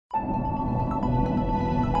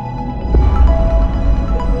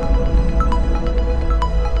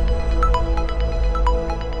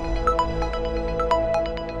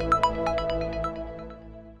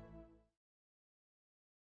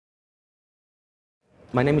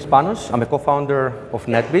My name is Panos. I'm a co-founder of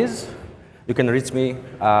NetBiz. You can reach me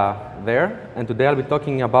there. And today I'll be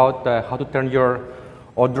talking about how to turn your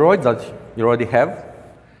Odroids that you already have,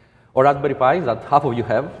 or Raspberry Pis that half of you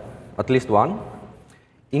have, at least one,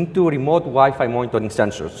 into remote Wi-Fi monitoring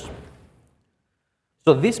sensors.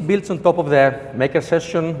 So this builds on top of the maker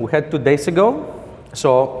session we had 2 days ago.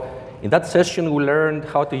 So in that session, we learned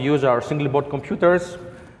how to use our single board computers,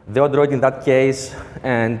 the Odroid in that case,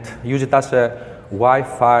 and use it as a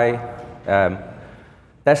Wi-Fi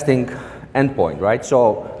testing endpoint, right?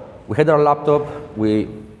 So we had our laptop, we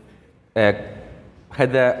had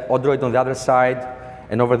the Odroid on the other side,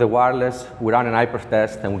 and over the wireless, we ran an hyper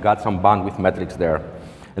test, and we got some bandwidth metrics there.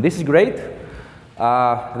 And this is great.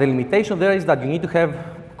 The limitation there is that you need to have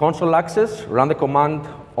console access, run the command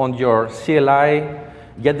on your CLI,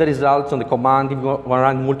 get the results on the command. If you want to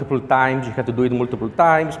run multiple times, you have to do it multiple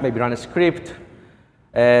times, maybe run a script,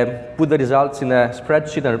 put the results in a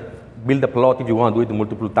spreadsheet, and build a plot if you want to do it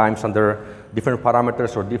multiple times under different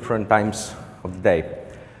parameters or different times of the day.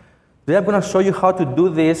 Today I'm going to show you how to do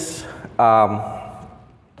this,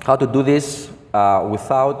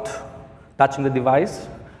 without touching the device,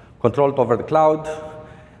 control it over the cloud,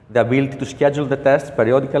 the ability to schedule the tests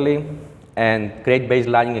periodically, and create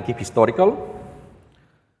baselining and keep historical.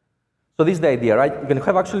 So this is the idea, right? You can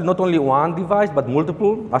have actually not only one device, but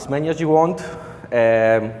multiple, as many as you want,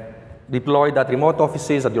 deployed at remote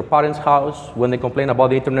offices, at your parents' house. When they complain about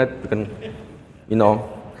the internet, you can,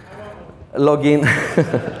 log in.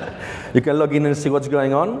 You can log in and see what's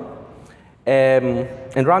going on. And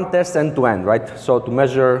run tests end-to-end, right? So to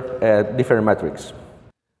measure different metrics.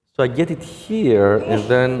 So I get it here, and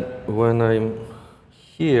then when I'm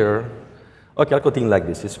here, okay, I'll continue like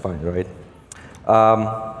this, it's fine, right?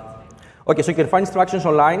 Okay, so you can find instructions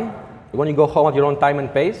online. When you go home at your own time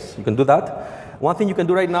and pace, you can do that. One thing you can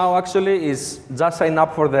do right now, actually, is just sign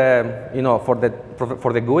up for the,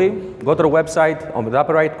 for the GUI. Go to the website on the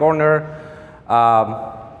upper right corner,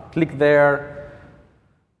 click there,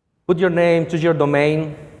 put your name, choose your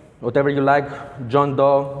domain, whatever you like, John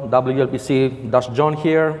Doe, WLPC-John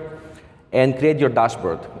here, and create your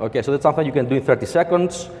dashboard. Okay, so that's something you can do in 30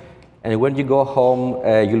 seconds. And when you go home,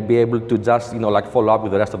 you'll be able to just, follow up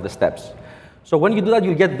with the rest of the steps. So when you do that,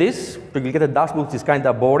 you'll get this. You'll get a dashboard which is kind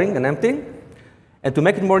of boring and empty. And to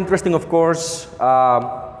make it more interesting, of course,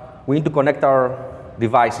 we need to connect our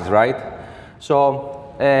devices, right?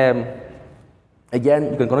 So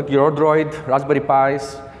again, you can connect your Odroid, Raspberry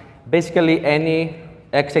Pis, basically any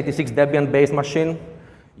x86 Debian-based machine.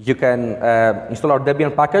 You can install our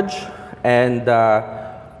Debian package and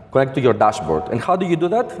connect to your dashboard. And how do you do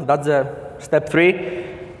that? That's step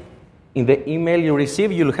 3. In the email you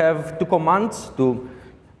receive, you'll have 2 commands to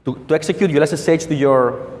execute your SSH to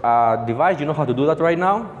your device. You know how to do that right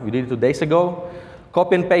now. You did it 2 days ago.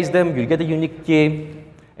 Copy and paste them. You'll get a unique key,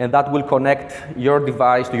 and that will connect your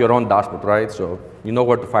device to your own dashboard, right? So you know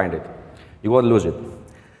where to find it. You won't lose it.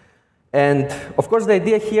 And of course, the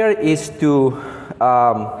idea here is to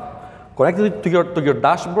connect it to your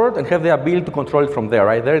dashboard and have the ability to control it from there,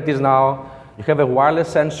 right? There it is now. You have a wireless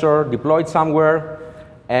sensor deployed somewhere,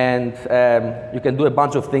 and you can do a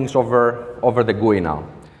bunch of things over the GUI now.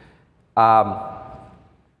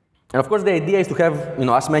 And of course, the idea is to have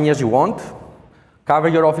as many as you want, cover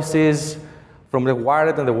your offices from the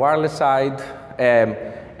wired and the wireless side,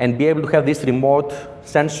 and be able to have these remote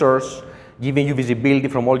sensors giving you visibility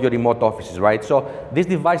from all your remote offices, right? So this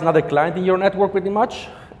device is another client in your network pretty much,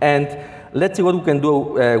 and let's see what we can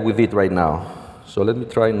do with it right now. So let me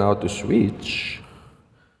try now to switch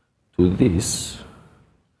to this.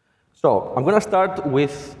 So I'm going to start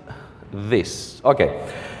with this. Okay,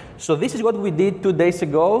 so this is what we did 2 days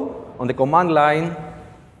ago on the command line.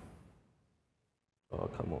 Oh,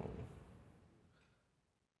 come on.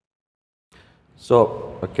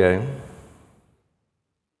 So, okay.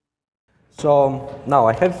 So now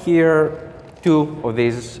I have here 2 of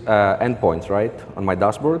these endpoints, right, on my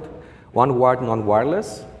dashboard, one wired and one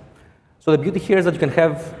wireless. So the beauty here is that you can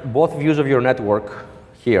have both views of your network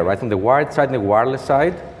here, right, on the wired side and the wireless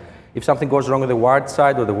side. If something goes wrong with the wired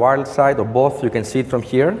side or the wireless side or both, you can see it from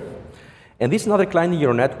here. And this is another client in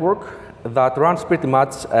your network that runs pretty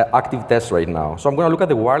much active tests right now. So I'm going to look at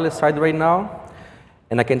the wireless side right now,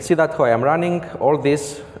 and I can see that I'm running all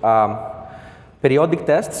these periodic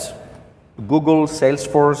tests, Google,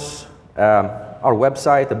 Salesforce, our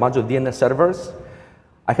website, a bunch of DNS servers.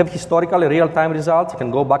 I have historical real-time results. I can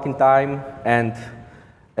go back in time and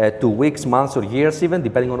to weeks, months, or years even,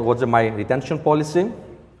 depending on what's my retention policy.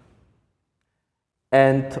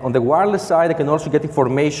 And on the wireless side, I can also get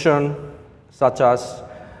information such as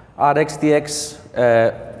RxTX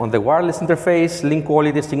on the wireless interface, link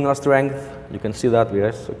quality, signal strength. You can see that,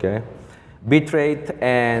 yes, okay. Bitrate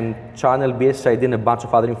and channel BSID and a bunch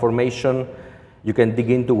of other information you can dig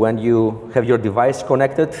into when you have your device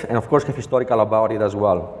connected, and of course have historical about it as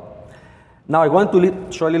well. Now I want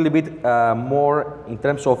to show a little bit more in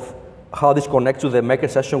terms of how this connects to the maker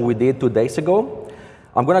session we did 2 days ago.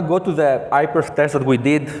 I'm going to go to the hyperf test that we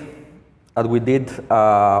did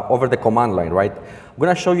over the command line, right? I'm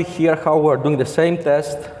going to show you here how we're doing the same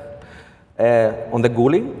test on the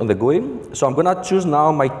GUI. So I'm going to choose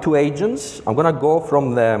now my 2 agents. I'm going to go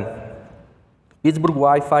from the Pittsburgh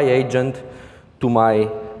Wi-Fi agent to my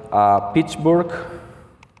Pittsburgh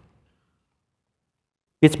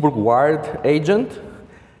wired agent.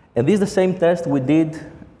 And this is the same test we did,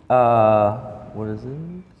 what is it?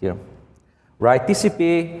 Here. Right,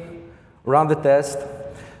 TCP, run the test.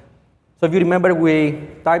 So if you remember, we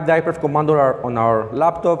typed the hyperf command on our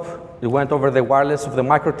laptop. It went over the wireless of the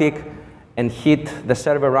MikroTik and hit the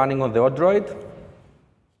server running on the Odroid.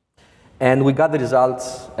 And we got the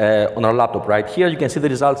results on our laptop, right? Here you can see the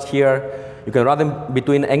results here. You can run them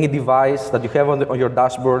between any device that you have on your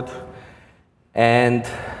dashboard. And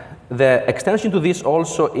the extension to this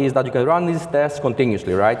also is that you can run these tests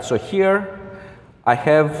continuously, right? So here I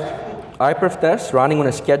have hyperf tests running on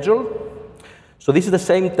a schedule. So this is the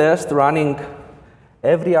same test running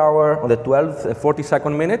every hour on the 12th and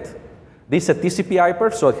 42nd minute. This is a TCP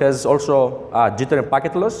hyperf, so it has also jitter and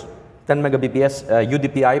packet loss, 10 megabps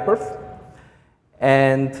UDP hyperf.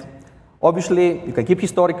 And obviously, you can keep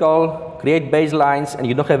historical, create baselines, and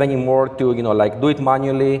you don't have any more to, like do it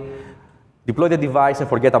manually, deploy the device, and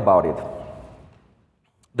forget about it.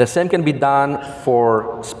 The same can be done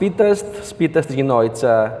for speed test. Speed test, it's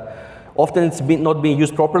often it's not being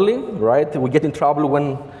used properly, right? We get in trouble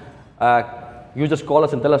when users call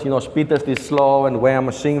us and tell us, speed test is slow and where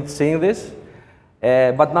I'm seeing this.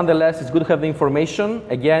 But nonetheless, it's good to have the information.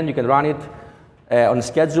 Again, you can run it on a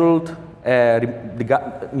scheduled,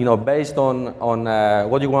 based on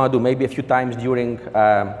what you want to do, maybe a few times during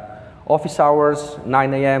office hours,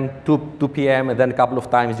 9 a.m., 2 p.m., and then a couple of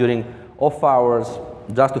times during off hours,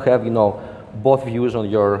 just to have both views on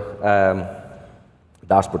your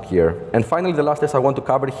dashboard here. And finally, the last test I want to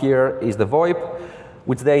cover here is the VoIP,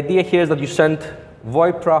 which the idea here is that you send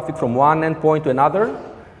VoIP traffic from one endpoint to another.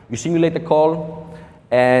 You simulate a call,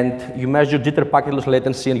 and you measure jitter, packet loss,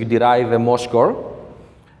 latency, and you derive a MOS score.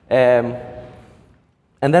 And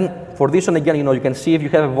then for this one, again, you can see if you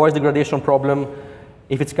have a voice degradation problem,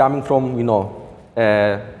 if it's coming from,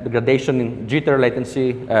 degradation in jitter,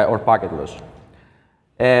 latency, or packet loss.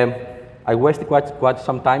 I wasted quite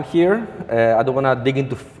some time here. I don't want to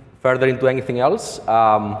dig further into anything else.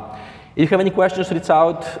 If you have any questions, reach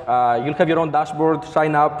out. You'll have your own dashboard,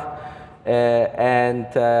 sign up, and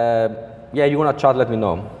yeah, you want to chat, let me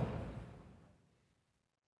know.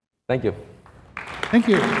 Thank you. Thank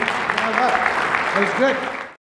you. That was good.